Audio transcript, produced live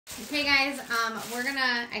Okay guys,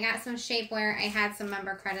 I got some shapewear. I had some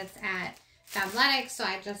member credits at Fabletics, so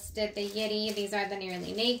I just did the Yitty. These are the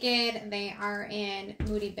Nearly Naked. They are in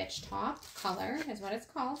Moody Bitch Top color is what it's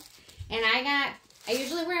called. And I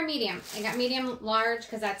usually wear a medium. I got medium large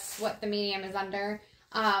because that's what the medium is under.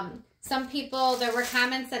 Some people, there were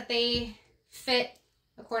comments that they fit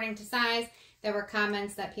according to size. There were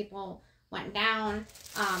comments that people went down.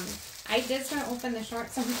 I did start to open the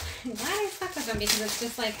shorts, so I'm glad I stuck with them because it's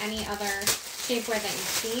just like any other shapewear that you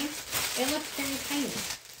see. It looks very tiny.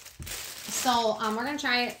 So we're going to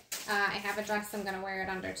try it. I have a dress I'm going to wear it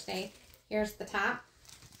under today. Here's the top.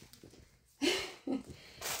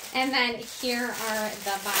 And then here are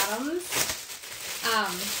the bottoms.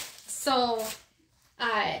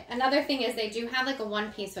 Another thing is they do have like a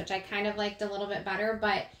one piece, which I kind of liked a little bit better,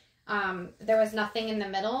 but there was nothing in the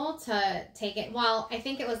middle to take it. Well, I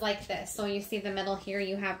think it was like this. So you see the middle here,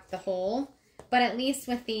 you have the hole, but at least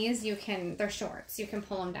with these, they're shorts. You can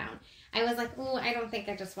pull them down. I was like, oh, I don't think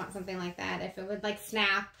I just want something like that. If it would like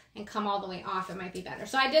snap and come all the way off, it might be better.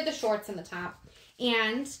 So I did the shorts in the top,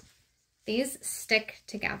 and these stick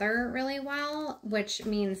together really well, which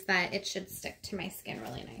means that it should stick to my skin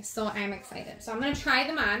really nice. So I'm excited. So I'm going to try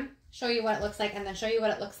them on, show you what it looks like, and then show you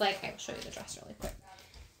what it looks like. I will show you the dress really quick.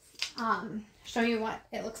 Show you what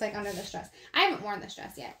it looks like under this dress. I haven't worn this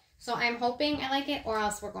dress yet, so I'm hoping I like it, or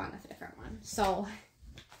else we're going with a different one. So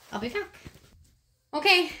I'll be back.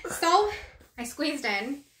 Okay, so I squeezed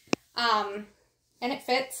in, and it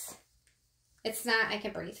fits. It's not, I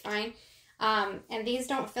can breathe fine. And these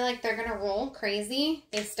don't feel like they're gonna roll crazy.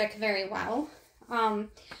 They stick very well.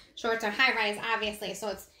 Shorts are high rise, obviously, so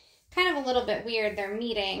it's kind of a little bit weird. They're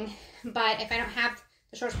meeting, but if I don't have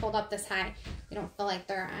the shorts pulled up this high, they don't feel like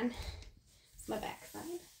they're on. It's my back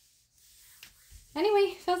side.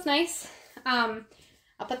 Anyway, feels nice. I'll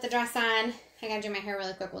put the dress on. I gotta do my hair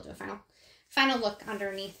really quick. We'll do a final look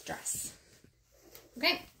underneath dress.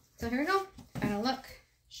 Okay, so here we go. Final look.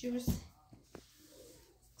 Shoes.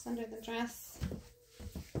 Looks under the dress.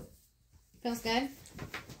 Feels good.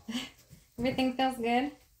 Everything feels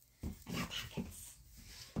good.